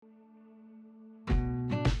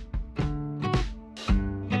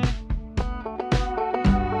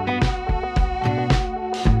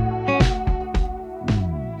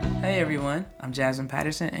everyone. I'm Jasmine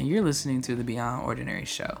Patterson, and you're listening to the Beyond Ordinary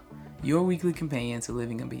Show, your weekly companion to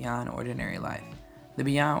living a beyond ordinary life. The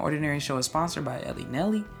Beyond Ordinary Show is sponsored by Ellie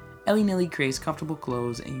Nelly. Ellie Nelly creates comfortable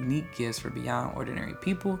clothes and unique gifts for beyond ordinary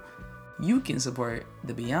people. You can support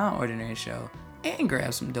the Beyond Ordinary Show and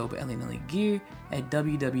grab some dope Ellie Nelly gear at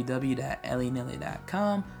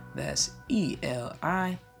www.ellienelly.com. That's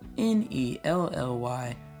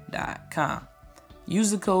ELINELLY.com.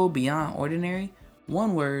 Use the code Beyond Ordinary,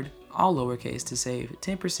 one word, all lowercase, to save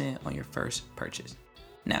 10% on your first purchase.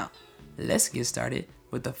 Now, let's get started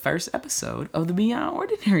with the first episode of the Beyond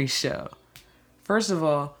Ordinary Show. First of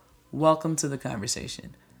all, welcome to the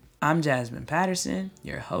conversation. I'm Jasmine Patterson,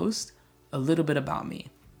 your host. A little bit about me.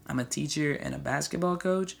 I'm a teacher and a basketball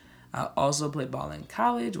coach. I also played ball in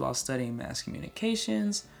college while studying mass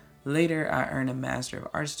communications. Later, I earned a Master of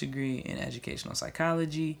Arts degree in educational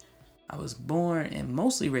psychology. I was born and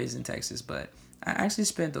mostly raised in Texas, but I actually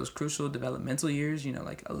spent those crucial developmental years,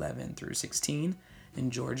 like 11 through 16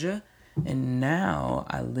 in Georgia. And now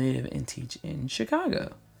I live and teach in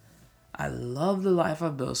Chicago. I love the life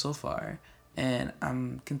I've built so far, and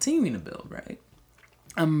I'm continuing to build, right?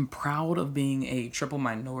 I'm proud of being a triple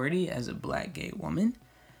minority as a Black gay woman,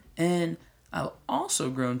 and I've also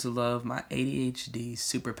grown to love my ADHD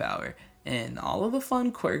superpower and all of the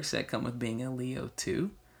fun quirks that come with being a Leo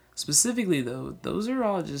too. Specifically though, those are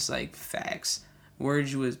all just like facts,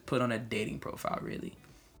 words you would put on a dating profile really.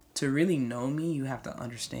 To really know me, you have to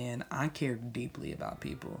understand I care deeply about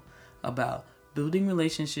people, about building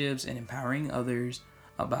relationships and empowering others,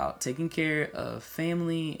 about taking care of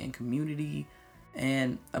family and community,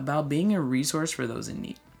 and about being a resource for those in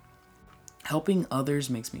need. Helping others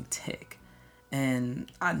makes me tick.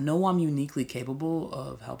 And I know I'm uniquely capable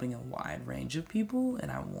of helping a wide range of people,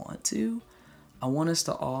 and I want to. I want us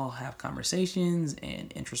to all have conversations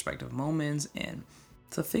and introspective moments and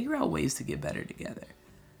to figure out ways to get better together.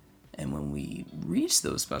 And when we reach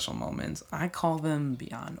those special moments, I call them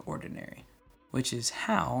Beyond Ordinary, which is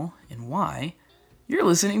how and why you're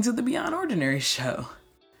listening to the Beyond Ordinary Show.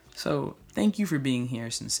 So thank you for being here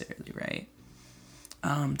sincerely, right?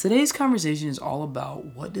 Today's conversation is all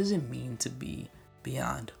about what does it mean to be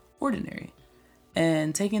beyond ordinary?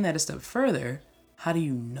 And taking that a step further, how do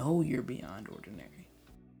you know you're beyond ordinary?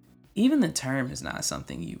 Even the term is not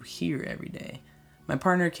something you hear every day. My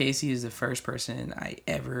partner Casey is the first person I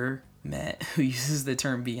ever met who uses the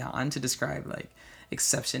term beyond to describe like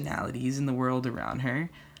exceptionalities in the world around her.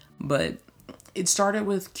 But it started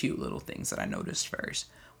with cute little things that I noticed first.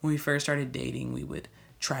 When we first started dating, we would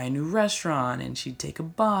try a new restaurant and she'd take a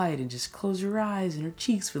bite and just close her eyes and her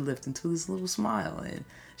cheeks would lift into this little smile and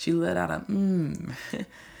she let out a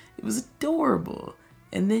It was adorable.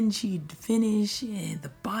 And then she'd finish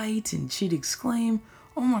the bite and she'd exclaim,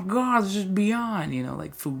 "Oh my God, this is beyond,"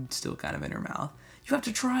 like food still kind of in her mouth. "You have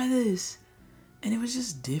to try this." And it was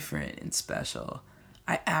just different and special.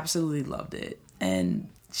 I absolutely loved it. And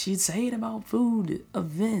she'd say it about food,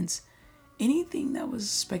 events, anything that was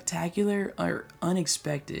spectacular or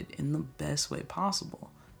unexpected in the best way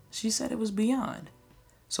possible. She said it was beyond.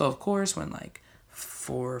 So of course, when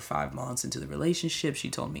 4 or 5 months into the relationship, she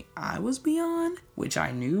told me I was beyond, which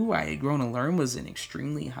I knew I had grown to learn was an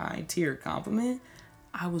extremely high tier compliment.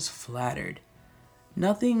 I was flattered.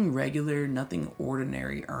 Nothing regular, nothing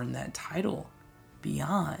ordinary earned that title.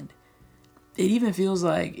 Beyond. It even feels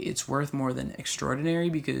like it's worth more than extraordinary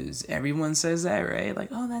because everyone says that, right? Like,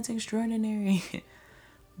 oh, that's extraordinary.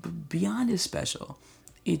 But beyond is special.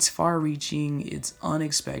 It's far-reaching, it's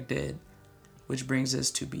unexpected, which brings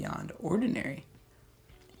us to beyond ordinary.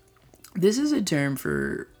 This is a term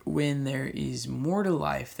for when there is more to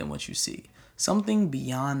life than what you see. Something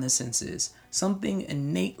beyond the senses. Something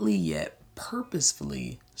innately yet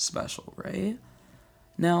purposefully special, right?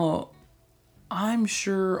 Now, I'm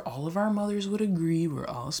sure all of our mothers would agree we're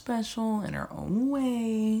all special in our own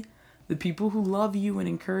way. The people who love you and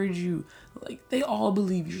encourage you, they all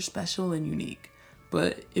believe you're special and unique.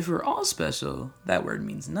 But if we're all special, that word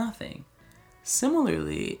means nothing.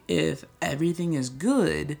 Similarly, if everything is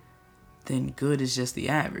good, then good is just the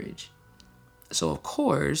average. So of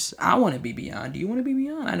course, I want to be beyond. Do you want to be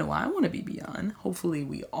beyond? I know I want to be beyond. Hopefully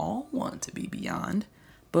we all want to be beyond.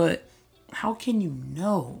 But how can you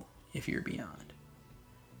know if you're beyond?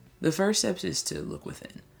 The first step is to look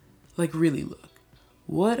within. Really look.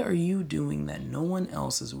 What are you doing that no one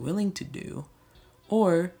else is willing to do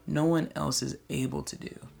or no one else is able to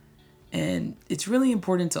do? And it's really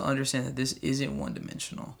important to understand that this isn't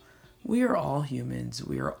one-dimensional. We are all humans.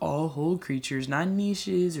 We are all whole creatures, not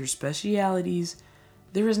niches or specialities.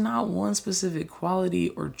 There is not one specific quality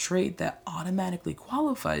or trait that automatically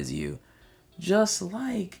qualifies you, just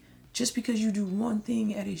like Just because you do one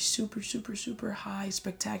thing at a super, super, super high,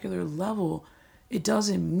 spectacular level, it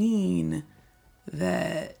doesn't mean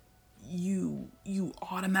that you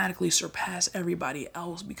automatically surpass everybody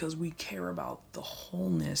else, because we care about the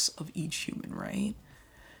wholeness of each human, right?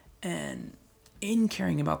 And in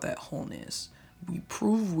caring about that wholeness, we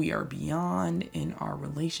prove we are beyond in our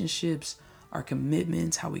relationships, our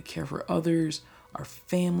commitments, how we care for others, our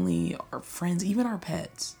family, our friends, even our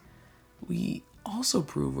pets. We also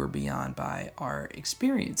prove we're beyond by our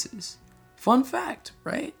experiences. Fun fact,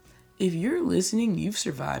 right? If you're listening, you've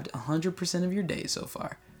survived 100% of your day so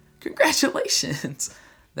far. Congratulations!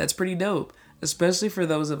 That's pretty dope, especially for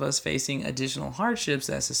those of us facing additional hardships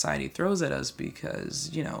that society throws at us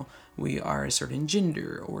because, we are a certain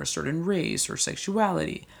gender or a certain race or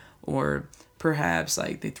sexuality, or perhaps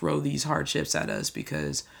like they throw these hardships at us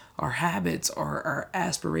because our habits or our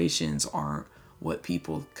aspirations aren't what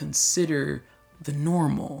people consider the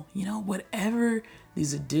normal. Whatever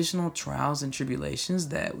these additional trials and tribulations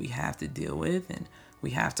that we have to deal with and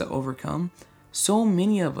we have to overcome, so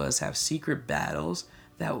many of us have secret battles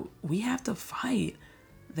that we have to fight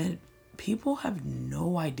that people have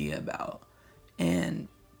no idea about. And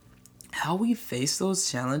how we face those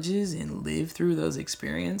challenges and live through those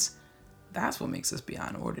experiences, that's what makes us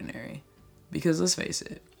beyond ordinary. Because let's face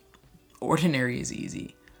it, ordinary is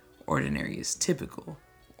easy. Ordinary is typical.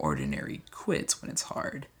 Ordinary quits when it's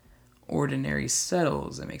hard. Ordinary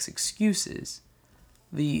settles and makes excuses.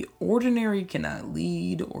 The ordinary cannot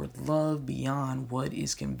lead or love beyond what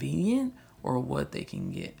is convenient or what they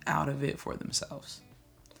can get out of it for themselves.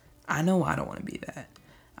 I know I don't want to be that.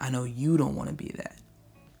 I know you don't want to be that.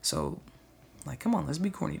 So, come on, let's be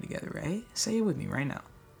corny together, right? Say it with me right now.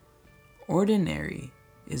 Ordinary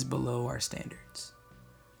is below our standards.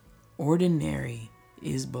 Ordinary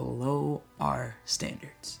is below our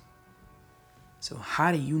standards. So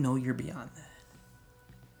how do you know you're beyond that?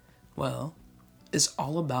 Well, it's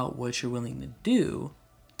all about what you're willing to do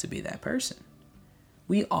to be that person.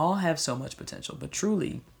 We all have so much potential, but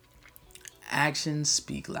truly, actions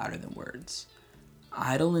speak louder than words.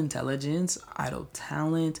 Idle intelligence, idle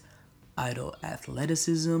talent, idle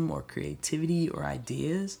athleticism or creativity or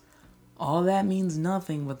ideas, all that means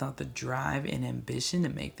nothing without the drive and ambition to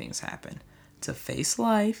make things happen, to face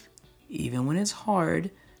life, even when it's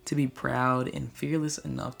hard, to be proud and fearless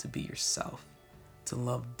enough to be yourself, to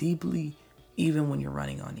love deeply, even when you're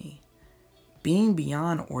running on E. Being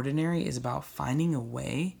beyond ordinary is about finding a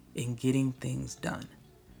way and getting things done.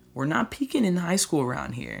 We're not peaking in high school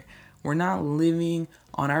around here. We're not living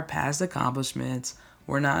on our past accomplishments.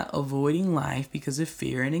 We're not avoiding life because of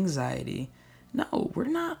fear and anxiety. No, we're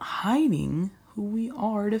not hiding who we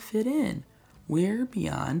are to fit in. We're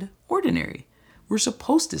beyond ordinary. We're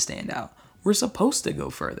supposed to stand out. We're supposed to go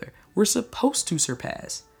further. We're supposed to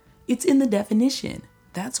surpass. It's in the definition.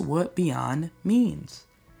 That's what beyond means.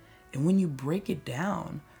 And when you break it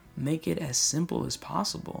down, make it as simple as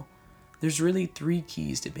possible, there's really 3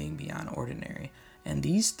 keys to being beyond ordinary. And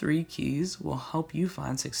these 3 keys will help you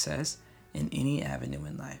find success in any avenue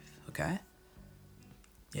in life, okay?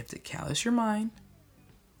 You have to callous your mind,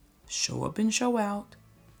 show up and show out,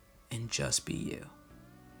 and just be you.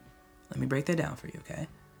 Let me break that down for you, okay?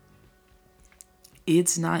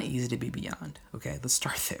 It's not easy to be beyond, okay? Let's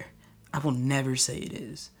start there. I will never say it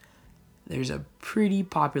is. There's a pretty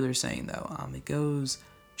popular saying, though. It goes,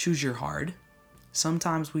 choose your hard.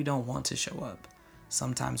 Sometimes we don't want to show up.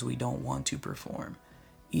 Sometimes we don't want to perform.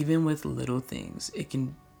 Even with little things, it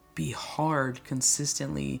can be hard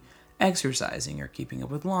consistently exercising or keeping up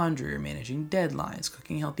with laundry or managing deadlines,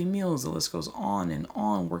 cooking healthy meals. The list goes on and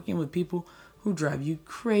on, working with people who drive you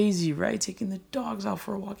crazy, right? Taking the dogs out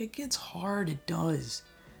for a walk. It gets hard, it does.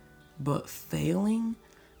 But failing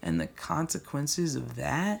and the consequences of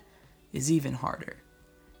that is even harder.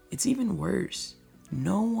 It's even worse.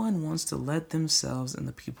 No one wants to let themselves and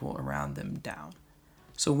the people around them down.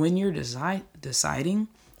 So when you're deciding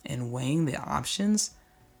and weighing the options,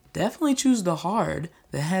 definitely choose the hard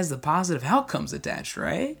that has the positive outcomes attached,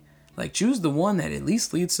 right? Choose the one that at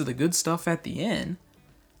least leads to the good stuff at the end.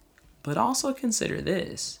 But also consider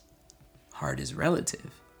this. Hard is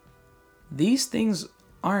relative. These things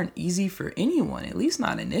aren't easy for anyone, at least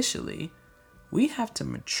not initially. We have to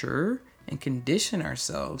mature and condition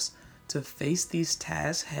ourselves to face these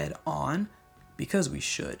tasks head on because we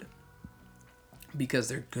should. Because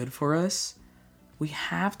they're good for us. We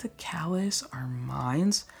have to callous our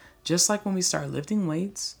minds, just like when we start lifting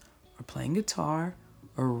weights or playing guitar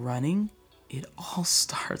or running. It all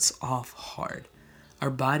starts off hard. Our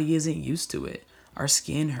body isn't used to it. Our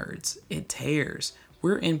skin hurts. It tears.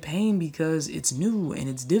 We're in pain because it's new and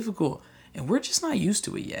it's difficult and we're just not used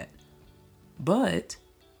to it yet. But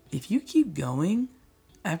if you keep going,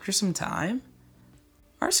 after some time,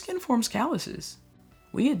 our skin forms calluses.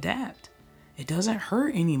 We adapt. It doesn't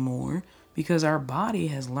hurt anymore because our body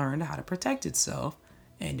has learned how to protect itself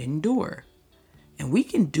and endure. And we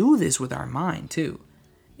can do this with our mind too.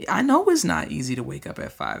 I know it's not easy to wake up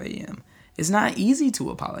at 5 a.m. It's not easy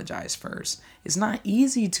to apologize first. It's not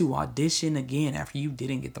easy to audition again after you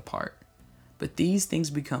didn't get the part. But these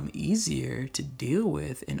things become easier to deal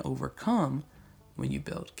with and overcome when you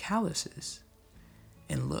build calluses.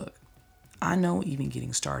 And look, I know even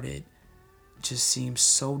getting started just seems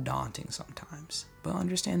so daunting sometimes. But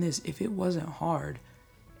understand this, if it wasn't hard,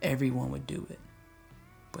 everyone would do it.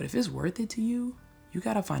 But if it's worth it to you, you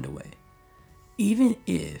gotta find a way. Even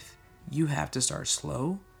if you have to start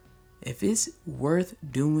slow, if it's worth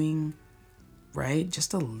doing, right,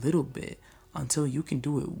 just a little bit until you can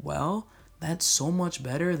do it well, that's so much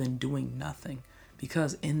better than doing nothing.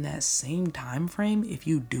 Because in that same time frame, if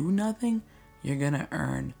you do nothing, you're gonna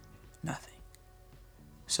earn nothing.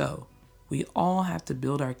 So we all have to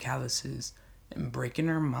build our calluses and break in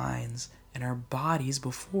our minds and our bodies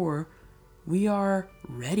before we are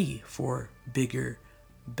ready for bigger,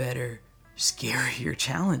 better, scarier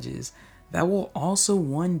challenges that will also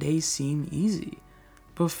one day seem easy.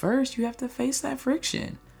 But first, you have to face that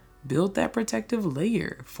friction, build that protective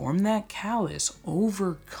layer, form that callus,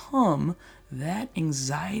 overcome that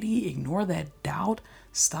anxiety, ignore that doubt,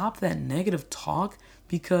 stop that negative talk,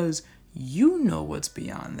 because you know what's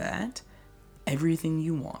beyond that. Everything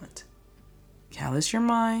you want. Callus your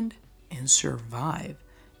mind and survive.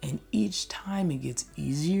 And each time it gets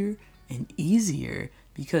easier and easier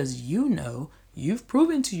because you know you've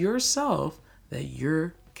proven to yourself that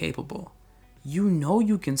you're capable. You know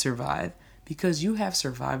you can survive because you have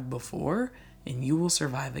survived before and you will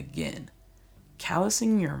survive again.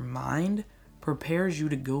 Callusing your mind prepares you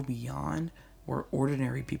to go beyond where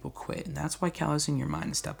ordinary people quit. And that's why callusing your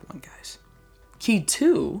mind is step 1, guys. Key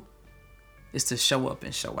 2 is to show up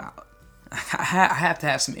and show out. I have to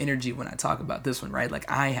have some energy when I talk about this one, right? Like,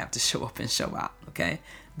 I have to show up and show out, okay?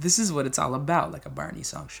 This is what it's all about, like a Barney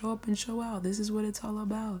song. Show up and show out. This is what it's all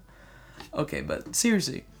about. Okay, but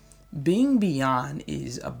seriously, being beyond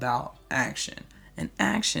is about action. And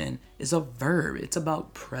action is a verb. It's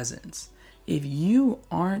about presence. If you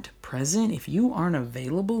aren't present, if you aren't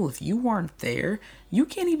available, if you aren't there, you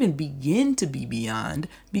can't even begin to be beyond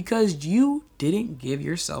because you didn't give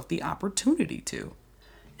yourself the opportunity to.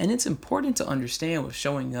 And it's important to understand with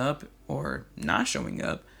showing up or not showing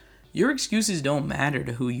up, your excuses don't matter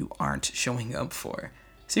to who you aren't showing up for.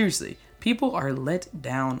 Seriously, people are let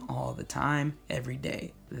down all the time, every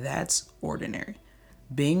day. That's ordinary.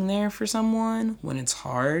 Being there for someone when it's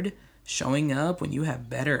hard, showing up when you have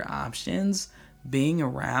better options, being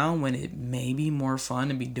around when it may be more fun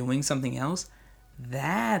to be doing something else,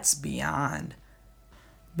 that's beyond.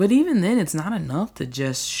 But even then, it's not enough to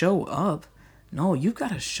just show up. No, you've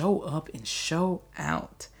got to show up and show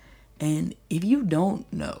out. And if you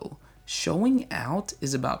don't know, showing out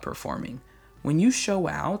is about performing. When you show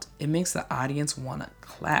out, it makes the audience want to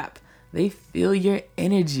clap. They feel your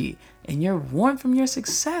energy and your warmth from your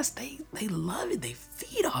success. They love it. They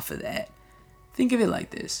feed off of that. Think of it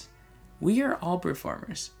like this. We are all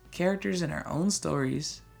performers, characters in our own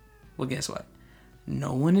stories. Well, guess what?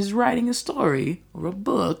 No one is writing a story or a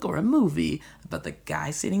book or a movie about the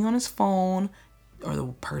guy sitting on his phone or the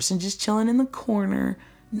person just chilling in the corner.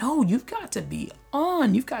 No, you've got to be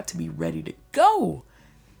on. You've got to be ready to go.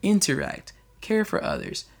 Interact, care for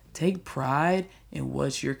others, take pride in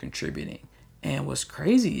what you're contributing. And what's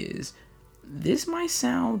crazy is, this might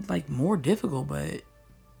sound like more difficult, but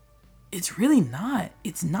it's really not.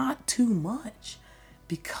 It's not too much.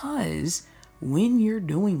 Because when you're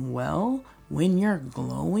doing well, when you're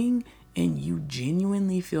glowing and you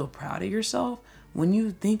genuinely feel proud of yourself, when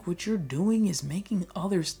you think what you're doing is making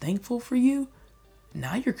others thankful for you,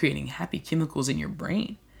 now you're creating happy chemicals in your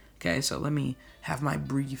brain. Okay, so let me have my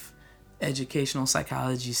brief educational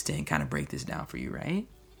psychology stint kind of break this down for you, right?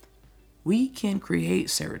 We can create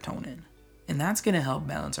serotonin, and that's going to help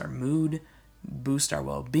balance our mood, boost our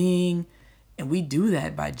well-being, and we do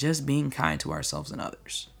that by just being kind to ourselves and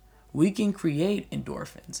others. We can create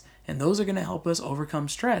endorphins, and those are going to help us overcome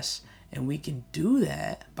stress, and we can do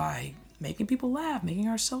that by making people laugh, making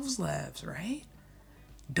ourselves laugh, right?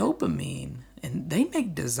 Dopamine, and they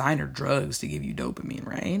make designer drugs to give you dopamine,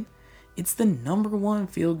 right? It's the number 1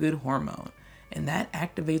 feel-good hormone, and that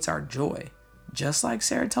activates our joy. Just like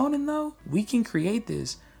serotonin, though, we can create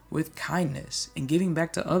this with kindness and giving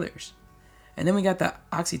back to others. And then we got the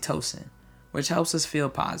oxytocin, which helps us feel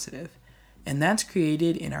positive. And that's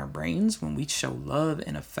created in our brains when we show love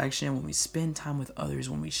and affection, when we spend time with others,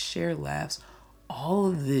 when we share laughs. All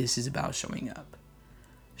of this is about showing up.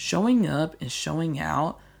 Showing up and showing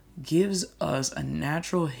out gives us a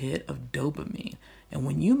natural hit of dopamine. And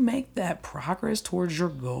when you make that progress towards your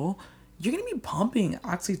goal, you're going to be pumping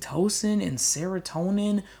oxytocin and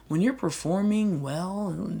serotonin when you're performing well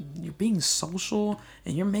and you're being social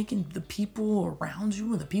and you're making the people around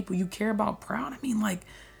you and the people you care about proud. I mean, like,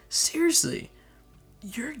 seriously,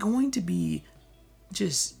 you're going to be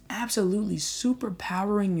just absolutely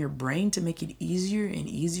superpowering your brain to make it easier and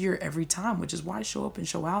easier every time, which is why show up and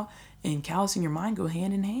show out and callousing your mind go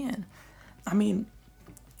hand in hand. I mean,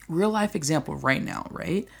 real life example right now,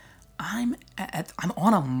 right? I'm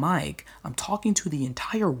on a mic. I'm talking to the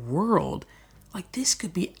entire world. Like, this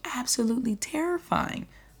could be absolutely terrifying.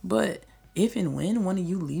 But if and when one of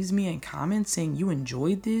you leaves me a comment saying you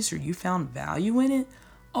enjoyed this or you found value in it,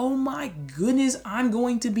 oh my goodness, I'm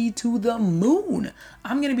going to be to the moon.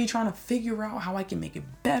 I'm going to be trying to figure out how I can make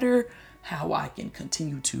it better, how I can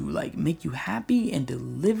continue to like make you happy and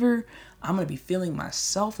deliver. I'm going to be feeling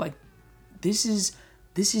myself like this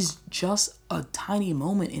is just a tiny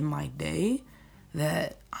moment in my day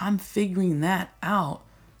that I'm figuring that out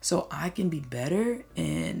so I can be better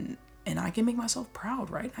and I can make myself proud,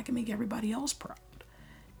 right? I can make everybody else proud.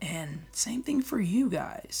 And same thing for you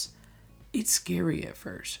guys. It's scary at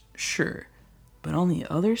first, sure. But on the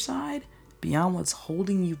other side, beyond what's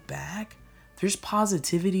holding you back, there's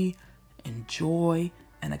positivity and joy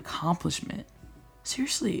and accomplishment.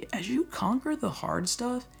 Seriously, as you conquer the hard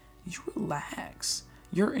stuff, you relax.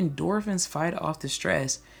 Your endorphins fight off the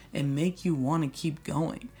stress and make you want to keep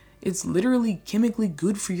going. It's literally chemically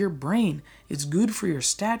good for your brain. It's good for your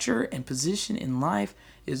stature and position in life.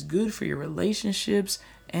 It's good for your relationships.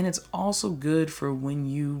 And it's also good for when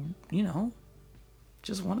you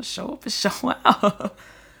just want to show up and show out.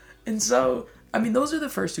 And so, I mean, those are the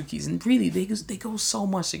first two keys. And really, they go so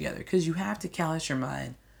much together because you have to callous your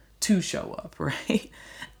mind to show up, right?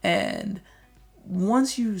 And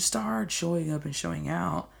once you start showing up and showing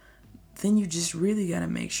out, then you just really got to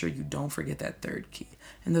make sure you don't forget that third key.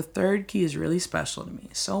 And the third key is really special to me.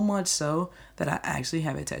 So much so that I actually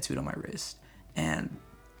have it tattooed on my wrist. And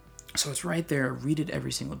so it's right there. I read it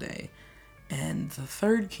every single day. And the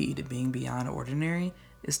third key to being beyond ordinary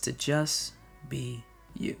is to just be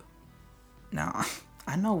you. Now,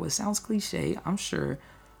 I know it sounds cliche, I'm sure,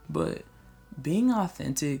 but being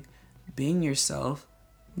authentic, being yourself,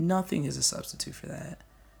 nothing is a substitute for that.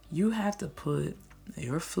 You have to put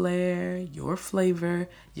your flair, your flavor,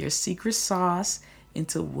 your secret sauce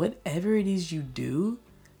into whatever it is you do.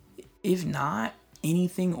 If not,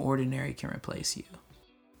 anything ordinary can replace you.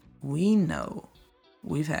 We know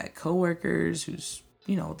we've had coworkers whose,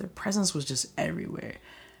 their presence was just everywhere.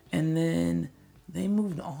 And then they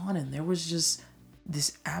moved on and there was just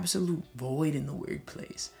this absolute void in the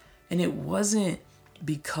workplace. And it wasn't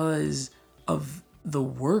because of the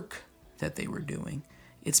work that they were doing.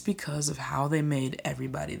 It's because of how they made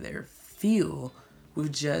everybody there feel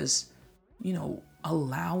with just,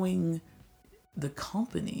 allowing the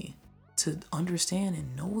company to understand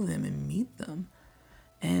and know them and meet them.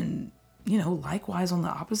 And, likewise on the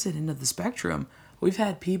opposite end of the spectrum, we've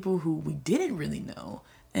had people who we didn't really know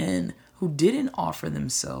and who didn't offer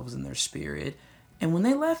themselves and their spirit. And when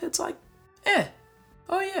they left, it's like,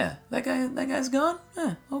 oh yeah, that guy's gone?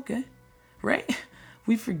 Okay. Right?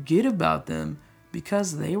 We forget about them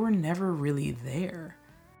because they were never really there.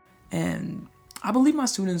 And I believe my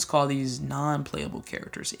students call these non-playable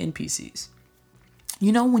characters, NPCs.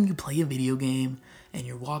 When you play a video game and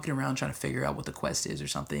you're walking around trying to figure out what the quest is or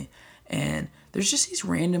something, and there's just these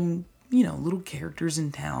random, little characters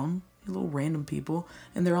in town, little random people,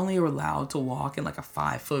 and they're only allowed to walk in like a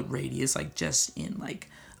 5-foot radius, like just in like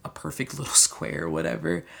a perfect little square or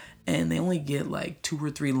whatever, and they only get like 2 or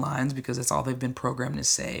 3 lines because that's all they've been programmed to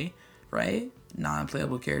say, right?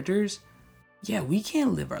 Non-playable characters. Yeah, we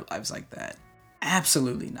can't live our lives like that.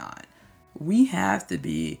 Absolutely not. We have to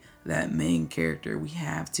be that main character. We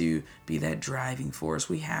have to be that driving force.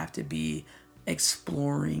 We have to be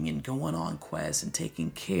exploring and going on quests and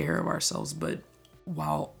taking care of ourselves, but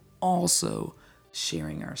while also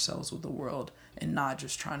sharing ourselves with the world and not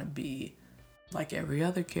just trying to be like every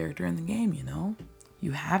other character in the game,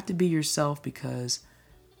 You have to be yourself because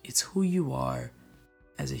it's who you are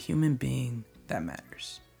as a human being that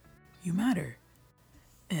matters. You matter.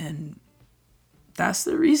 And that's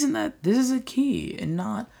the reason that this is a key and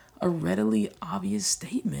not a readily obvious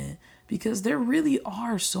statement, because there really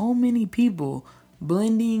are so many people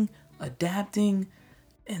blending, adapting,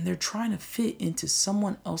 and they're trying to fit into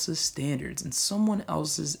someone else's standards and someone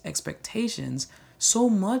else's expectations, so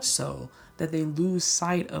much so that they lose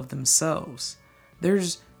sight of themselves.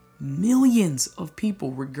 There's millions of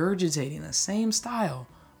people regurgitating the same style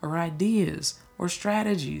or ideas or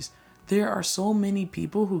strategies. There are so many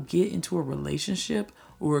people who get into a relationship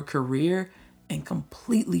or a career and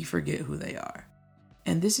completely forget who they are.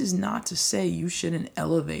 And this is not to say you shouldn't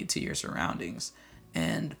elevate to your surroundings.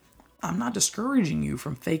 And I'm not discouraging you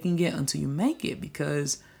from faking it until you make it,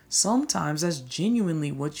 because sometimes that's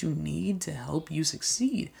genuinely what you need to help you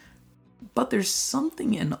succeed. But there's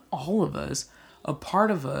something in all of us, a part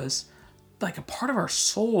of us, like a part of our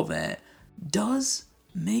soul that does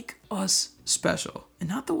make us special. And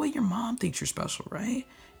not the way your mom thinks you're special, right?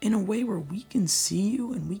 In a way where we can see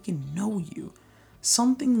you and we can know you.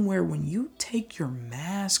 Something where when you take your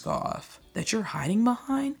mask off that you're hiding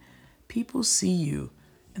behind, people see you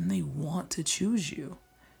and they want to choose you.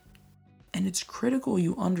 And it's critical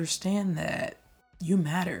you understand that you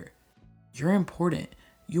matter. You're important.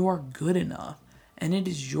 You are good enough. And it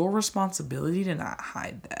is your responsibility to not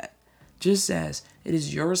hide that. Just as it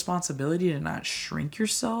is your responsibility to not shrink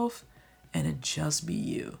yourself and to just be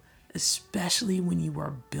you, especially when you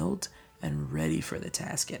are built and ready for the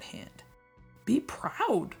task at hand. Be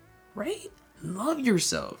proud, right? Love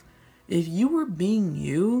yourself. If you were being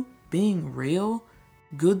you, being real,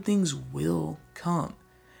 good things will come.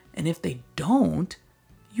 And if they don't,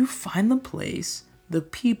 you find the place, the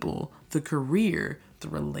people, the career, the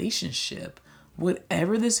relationship,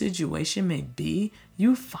 whatever the situation may be,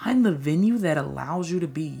 you find the venue that allows you to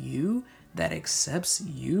be you, that accepts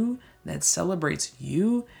you, that celebrates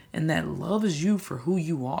you, and that loves you for who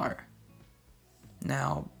you are.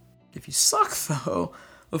 Now, if you suck though,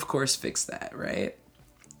 of course fix that, right?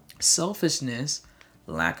 Selfishness,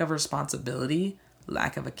 lack of responsibility,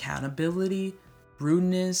 lack of accountability,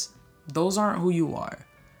 rudeness, those aren't who you are.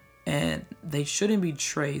 And they shouldn't be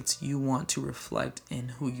traits you want to reflect in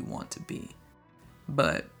who you want to be.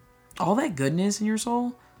 But all that goodness in your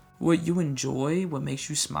soul, what you enjoy, what makes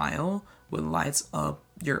you smile, what lights up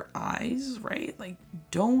your eyes, right? Like,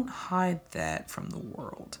 don't hide that from the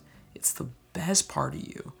world. It's the best part of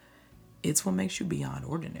you. It's what makes you beyond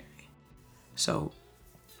ordinary. So,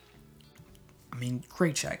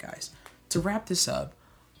 great chat, guys. To wrap this up,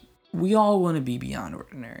 we all want to be beyond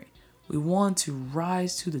ordinary. We want to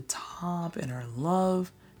rise to the top in our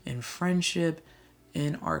love and friendship,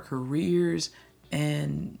 in our careers,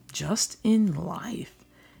 and just in life.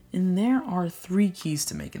 And there are 3 keys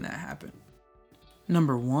to making that happen.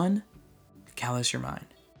 Number 1, callous your mind.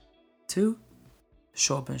 2,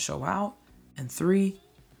 show up and show out. And 3,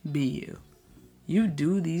 be you. You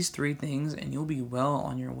do these 3 things and you'll be well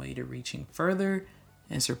on your way to reaching further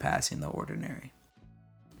and surpassing the ordinary.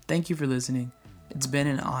 Thank you for listening. It's been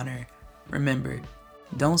an honor. Remember,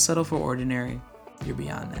 don't settle for ordinary. You're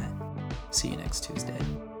beyond that. See you next Tuesday.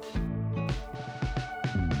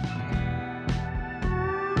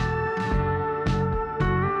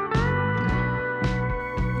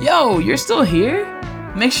 Yo, you're still here?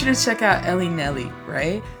 Make sure to check out Ellie Nelly,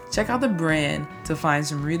 right? Check out the brand to find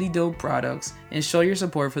some really dope products and show your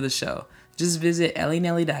support for the show. Just visit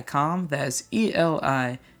ellienelly.com. That's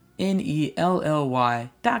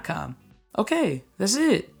ELINELLY.com. Okay, that's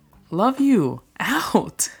it. Love you.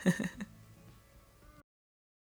 Out.